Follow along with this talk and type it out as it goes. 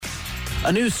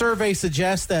A new survey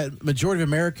suggests that majority of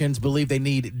Americans believe they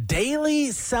need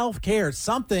daily self-care,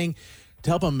 something to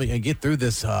help them get through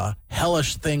this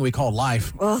hellish thing we call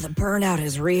life. Well, the burnout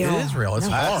is real. It is real. It's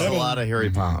hard. That's a lot of hairy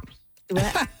palms.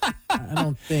 I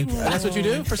don't think that's what you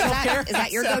do for self-care. Is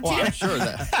that your go-to? Well, I'm sure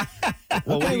that.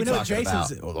 Well, what are Okay, you we know what talking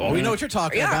Jason's. about? Well, we know what you're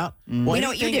talking about. We know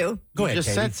what you do. Go You ahead, just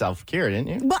Katie. said self-care, didn't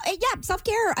you? Well, yeah,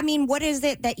 self-care. I mean, what is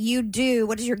it that you do?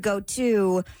 What is your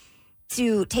go-to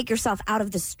to take yourself out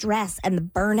of the stress and the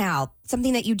burnout?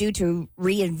 Something that you do to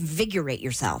reinvigorate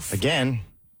yourself. Again,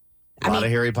 a lot of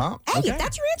hairy palms. Hey, Okay. if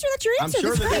that's your answer, that's your I'm answer. sure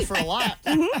That's they're great. good for a lot.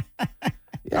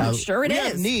 I'm sure it we is.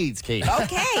 have needs, Kate.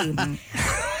 Okay.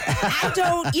 I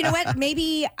don't, you know what?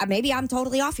 Maybe I'm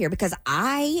totally off here because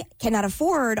I cannot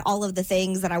afford all of the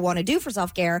things that I want to do for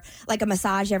self-care, like a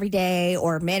massage every day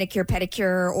or manicure,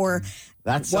 pedicure, or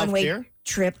That's one-way self-care?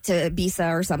 trip to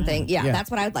Ibiza or something. Yeah, that's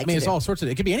what I would like I mean, to it's do. all sorts of.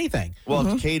 It could be anything.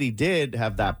 Well, Katie did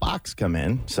have that box come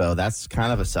in, so that's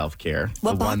kind of a self-care.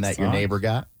 What the one box? that your neighbor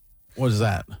got. What is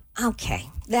that? Okay,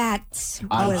 that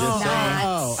I'm was just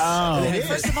not. Oh, it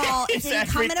First of all, it didn't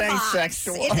come in a everything box.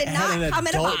 sexual. It did It had not an come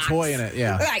in a adult box. toy in it.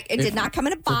 Yeah, Right. It did not come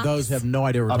in a box. For those who have no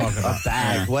idea what we're talking about. A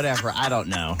bag, whatever. I don't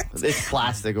know. It's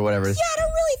plastic or whatever. Yeah, I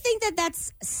don't really think that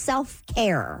that's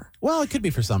self-care. Well, it could be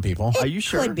for some people. Are you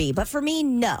sure? Could be, but for me,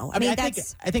 no. I mean,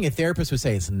 that's I think a therapist would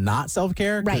say it's not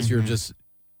self-care because Right. you're just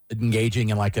engaging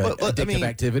in like a Well, I addictive mean,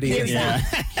 activity. Yeah.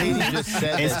 Katie just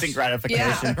said Instant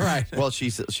gratification. Right. Well,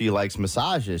 she likes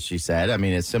massages. She said. I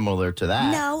mean, it's similar to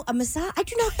that. no, a massage. I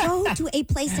do not go to a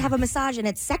place to have a massage and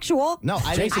it's sexual. No,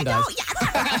 I Jason didn't. I does. don't.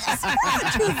 Yeah, we're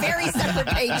on two very separate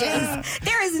pages.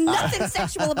 There is nothing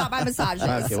sexual about my massages.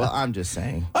 Okay, well, I'm just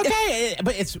saying. Okay,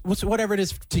 but it's whatever it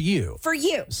is to you. For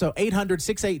you. So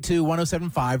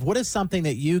 800-682-1075. What is something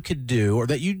that you could do or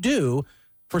that you do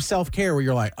for self-care where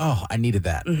you're like, oh, I needed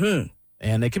that? Mm-hmm.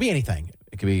 And it could be anything.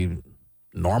 It could be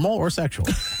normal or sexual.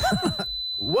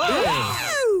 Whoa!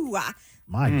 Ooh,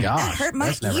 My gosh. that hurt my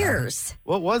That's never happened. ears.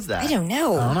 What was that? I don't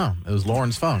know. I don't know. It was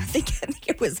Lauren's phone. I think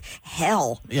it was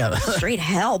hell. Yeah. Straight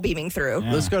hell beaming through.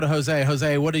 Let's go to Jose.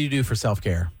 Jose, what do you do for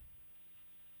self-care?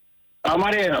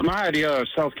 My idea of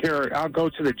self-care, I'll go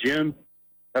to the gym.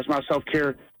 That's my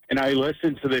self-care. And I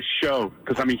listen to this show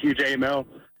because I'm a huge AML.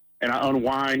 And I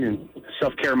unwind and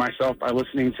self-care myself by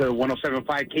listening to 107.5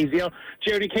 KZL.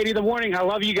 Jared and Katie in the morning. I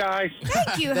love you guys.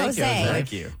 Thank you, Jose.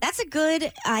 Thank you. That's a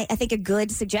good, I think a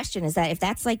good suggestion is that if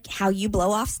that's like how you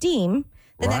blow off steam,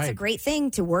 then that's a Right. great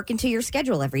thing to work into your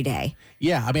schedule every day.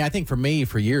 Yeah, I mean, I think for me,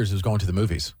 for years, it was going to the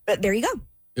movies. But there you go.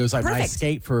 It was like my Perfect.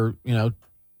 escape for,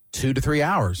 2 to 3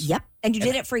 hours. Yep. And you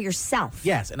did it for yourself.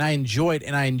 Yes, and I enjoyed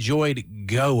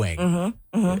going.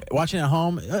 Mm-hmm. Watching at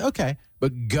home, okay.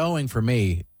 But going for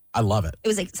me, I love it. It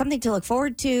was like something to look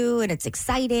forward to, and it's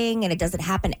exciting, and it doesn't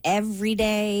happen every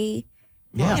day.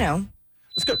 Yeah. You know,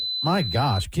 Let's go. My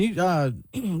gosh. Can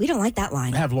you we don't like that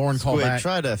line. have Lauren call Wait, back?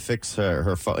 try to fix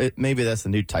her phone. Maybe that's the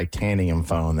new titanium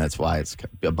phone. That's why it's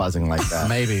buzzing like that.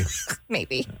 Maybe.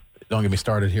 Maybe. Don't get me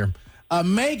started here.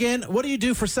 Megan, what do you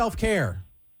do for self-care?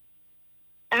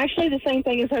 Actually, the same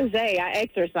thing as Jose. I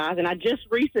exercise, and I just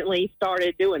recently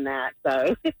started doing that.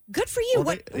 So, Good for you. Well,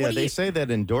 what they do you, say that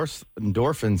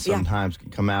endorphins Yeah. sometimes can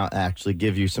come out, actually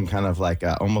give you some kind of like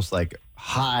almost like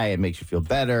high. It makes you feel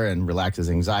better and relaxes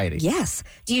anxiety. Yes.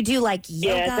 Do you do like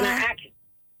yoga?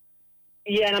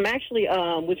 yes, and I'm actually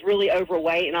was really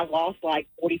overweight, and I've lost like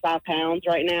 45 pounds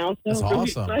right now. So That's I'm really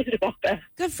awesome. excited about that.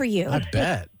 Good for you. I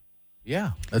bet.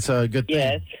 Yeah, that's a good thing.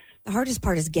 Yes. The hardest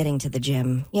part is getting to the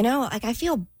gym. You know, like I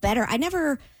feel better. I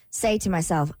never say to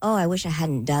myself, "Oh, I wish I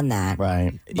hadn't done that."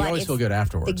 Right. You But always it's feel good The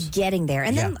afterwards. getting there,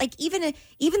 and then Yeah. like even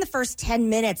the first 10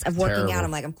 minutes of working Terrible. out,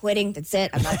 I'm like, I'm quitting. That's it.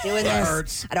 I'm not doing this.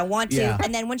 Hurts. I don't want to. Yeah.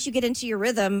 And then once you get into your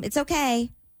rhythm, it's okay.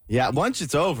 Yeah. Once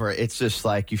it's over, it's just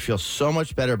like you feel so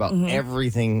much better about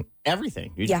everything.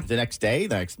 Everything. Yeah. The next day,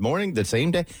 the next morning, the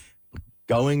same day.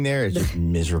 Going there is just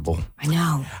miserable. I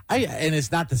know. And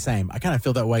it's not the same. I kind of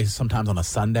feel that way sometimes on a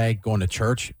Sunday going to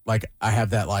church. Like I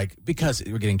have that because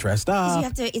we're getting dressed up. You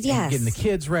have to. and Yes. getting the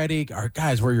kids ready. Or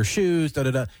guys, wear your shoes. Da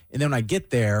da da. And then when I get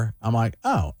there, I'm like,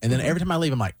 oh. And then every time I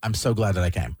leave, I'm like, I'm so glad that I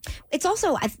came. It's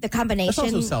also the combination.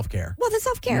 That's also self-care. Well, the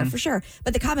self-care for sure.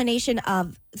 But the combination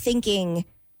of thinking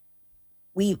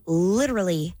we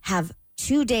literally have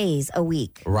 2 days a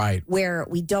week Right. where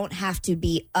we don't have to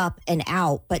be up and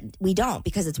out, but we don't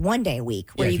because it's 1 day a week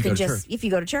where Yeah, you if you can go to just, church. if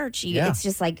you go to church, Yeah. it's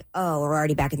just like, oh, we're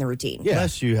already back in the routine. Yeah.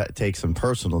 Unless you take some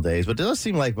personal days. But it does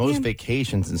seem like most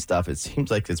vacations and stuff, it seems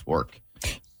like it's work.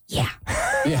 Yeah.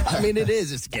 Yeah. I mean, it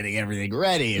is. It's getting everything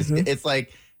ready. It's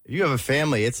like if you have a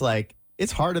family, it's like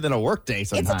it's harder than a work day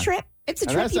sometimes. It's a trip. It's a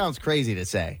And trip. that sounds crazy to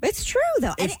say. It's true, though.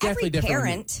 It's And definitely every different.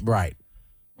 parent. Right.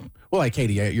 Well, like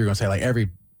Katie, you're going to say like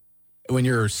when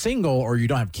you're single or you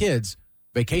don't have kids,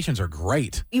 vacations are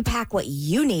great. You pack what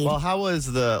you need. Well, how was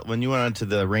when you went on to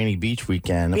the rainy beach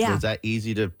weekend? Yeah. Was that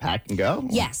easy to pack and go?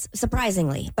 Yes,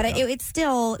 surprisingly. But it's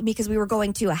still because we were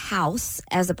going to a house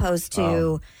as opposed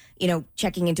to,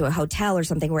 checking into a hotel or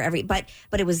something but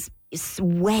it was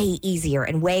way easier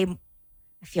and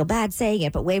I feel bad saying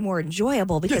it, but way more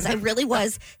enjoyable because I really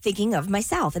was thinking of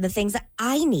myself and the things that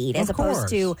I need as opposed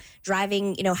to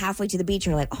driving, halfway to the beach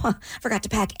and you're like, oh, I forgot to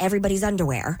pack everybody's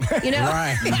underwear.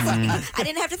 Right. I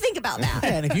didn't have to think about that.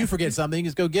 And if you forget something,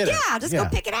 just go get it. Yeah, just go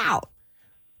pick it out.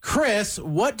 Chris,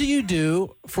 what do you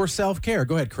do for self-care?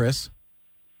 Go ahead, Chris.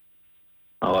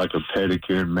 I like a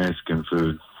pedicure and Mexican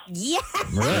food. Yes.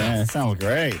 Yeah, that sounds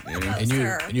great. Dude.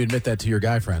 And you admit that to your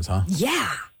guy friends, huh?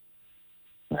 Yeah.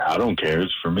 I don't care.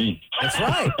 It's for me. That's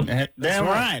right. Damn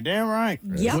right.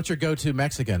 Yep. What's your go-to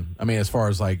Mexican? I mean, as far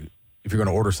as like if you're going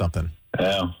to order something.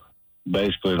 Yeah.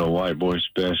 Basically, the white boy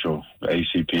special,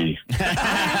 ACP.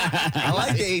 I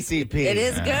like the ACP. It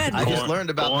is good. I just learned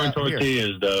about corn that here.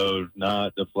 tortillas, though,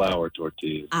 not the flour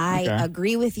tortillas. I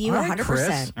agree with you All right, 100%.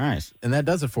 Chris. Nice. And that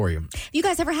does it for you. You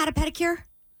guys ever had a pedicure?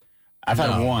 I've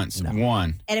had it once.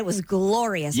 One. And it was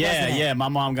glorious, wasn't it? Yeah. My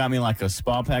mom got me like a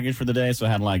spa package for the day, so I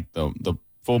had like the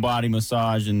full body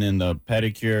massage and then the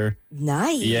pedicure.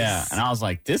 Nice. Yeah, and I was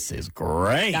like, this is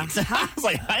great. I was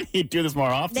like, I need to do this more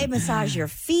often. They massage your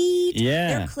feet.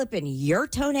 Yeah. They're clipping your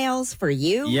toenails for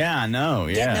you. Yeah, I know.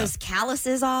 Yeah. Getting those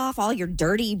calluses off, all your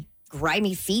dirty,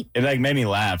 grimy feet. It like made me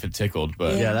laugh. It tickled,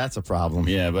 but Yeah, that's a problem.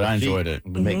 yeah, but I enjoyed it.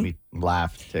 Would make me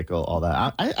laugh, tickle, all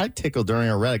that. I tickle during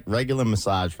a regular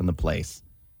massage from the place.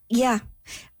 Yeah.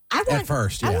 I want, At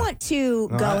first, I yeah. want to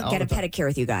go all get a the time. pedicure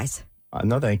with you guys.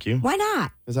 No, thank you. Why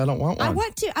not? Because I don't want one. I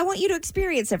want you to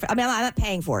experience it. I mean, I'm not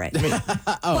paying for it.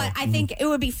 But I think it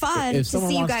would be fun If to someone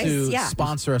see you wants guys. to Yeah.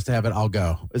 sponsor us to have it, I'll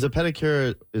go. Is a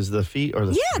pedicure is the feet or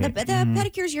the Yeah, the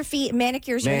pedicure's your feet,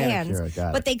 manicures your Manicure, hands. got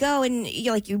it. But they go and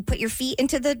you put your feet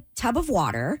into the tub of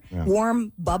water,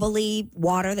 warm, bubbly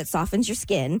water that softens your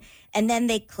skin, and then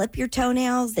they clip your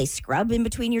toenails, they scrub in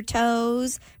between your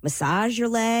toes, massage your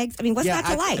legs. I mean, what's not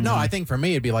to like? No, I think for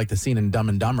me it'd be like the scene in Dumb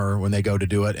and Dumber when they go to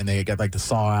do it and they get like the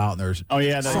saw out and there's Oh,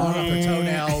 yeah. sawing off their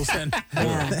toenails and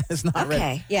it's not ready.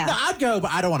 Okay, yeah. No, I'd go,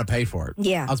 but I don't want to pay for it.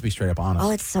 Yeah. I'll just be straight up honest. Oh,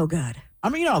 it's so good. I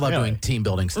mean, I love doing team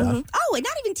building stuff. Oh, and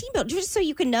not even team building, just so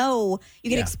you can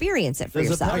experience it for Does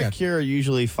a yourself. pedicure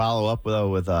usually follow up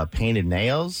with painted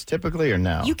nails typically or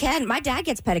no? You can. My dad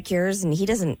gets pedicures and he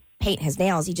doesn't paint his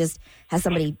nails. He just has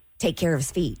somebody take care of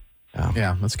his feet.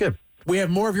 Yeah, that's good. We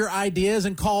have more of your ideas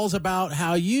and calls about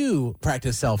how you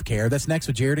practice self-care. That's next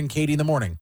with Jared and Katie in the morning.